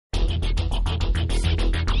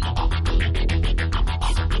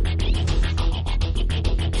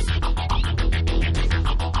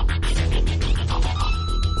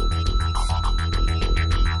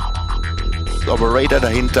Operator,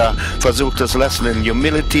 dahinter versucht das Lesson in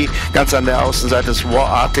Humility, ganz an der Außenseite ist War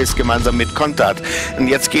Artist gemeinsam mit Contact. Und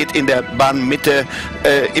jetzt geht in der Bahnmitte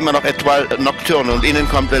immer noch Etoile Nocturne und innen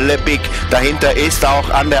kommt Le Big, dahinter ist auch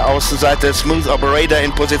an der Außenseite Smooth Operator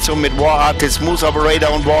in Position mit War Artist, Smooth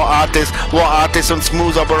Operator und War Artist und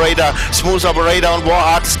Smooth Operator und War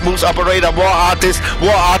Artist, Smooth Operator, War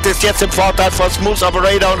Artist jetzt im Vorteil von Smooth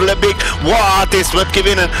Operator und Le Big. War Artist wird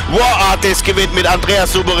gewinnen, War Artist gewinnt mit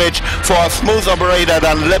Andreas Suberic vor Smooth Operator,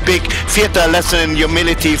 dann Le Big, vierter Lesson in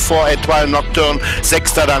Humility vor Etoile Nocturne,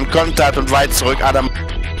 sechster dann Contact und weit zurück Adam.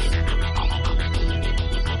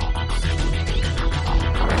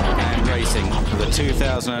 The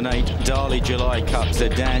 2008 Dali July Cup,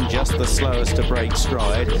 Zidane just the slowest to break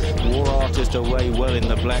stride. War Artist away well in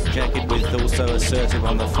the black jacket with also assertive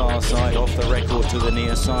on the far side, off the record to the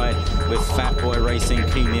near side with Fat Boy racing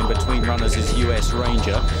keenly in between runners is US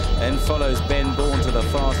Ranger. Then follows Ben Bourne to the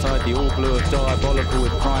far side, the all blue of Diabolical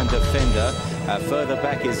with Prime Defender. Further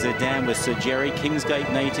back is Zidane with Sir Jerry, Kingsgate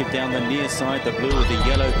native down the near side, the blue with the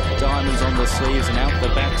yellow diamonds on the sleeves, and out the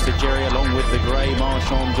back Sir Jerry along with the grey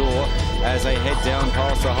Marchand d'Or as they head down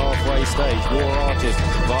past the halfway stage. War Artist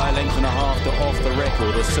by a length and a half to off the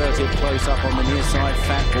record, assertive close up on the near side,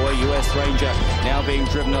 Fat Boy, US Ranger now being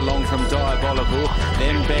driven along from Diabolical,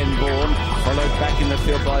 then Ben Bourne, followed back in the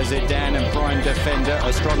field by Zidane and Prime Defender,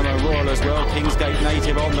 Astronomer Royal as well, Kingsgate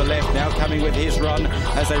native on the left now coming with his run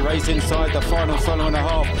as they race inside the final funnel and a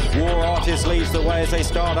half. War Artist leads the way as they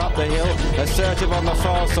start up the hill, assertive on the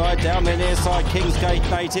far side, down the near side Kingsgate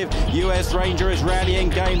native, US Ranger is rallying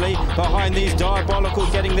gamely behind these Diabolical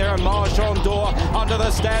getting there, and Marchand d'Or under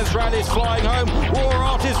the stands rallies flying home. War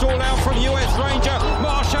Artist all out from US Ranger,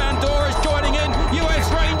 Marchand d'Or is joining in,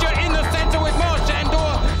 US Ranger in the centre with Marchand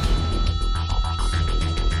d'Or.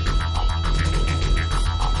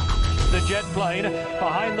 The jet plane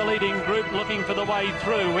behind the leading group looking for the way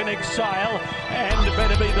through. In Exile and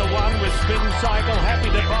Better Be the One with Spin Cycle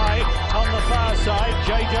happy to buy on the far side.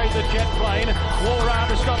 JJ the jet plane, War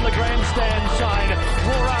Artist on the grandstand side.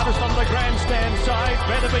 War Artist on the grandstand side,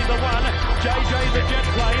 Better Be the One. JJ the jet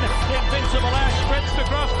plane, Invincible Ash stretched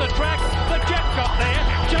across the track. The jet got there.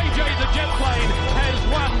 JJ the jet plane has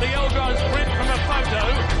won the Elgon sprint from a photo.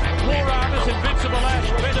 War Artist, Invincible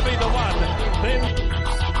Ash, Better Be the One. Then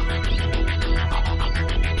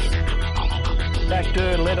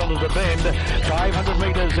Tacteur led onto the bend, 500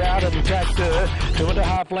 metres out and Tacteur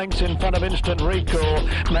 2.5 lengths in front of Instant Recall.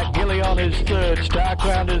 McGillion is third,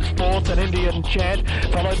 Starcrown is fourth, and Indian Chant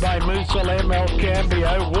followed by Musalem, El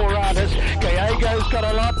Cambio, War Artist. Gallego's got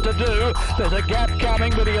a lot to do, there's a gap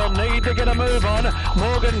coming but he'll need to get a move on.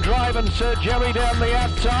 Morgan Drive and Sir Jerry down the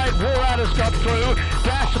outside, War Artist got through,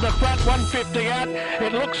 dash to the front, 150 out,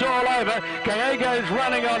 it looks all over. Gallego's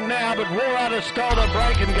running on now but War Artist stole the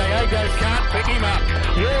break and Gallego can't pick him up.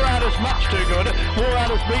 War Artist much too good. War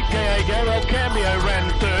Artist beat Gallego. El Cambio ran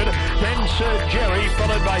third. Then Sir Jerry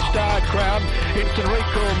followed by Star Crown. Instant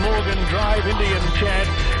Recall, Morgan Drive, Indian Chant,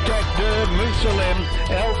 Tacteur, Musalem,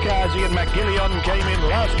 El Kazi and McGillion came in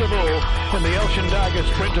last of all in the El Shandaga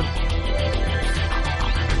sprint.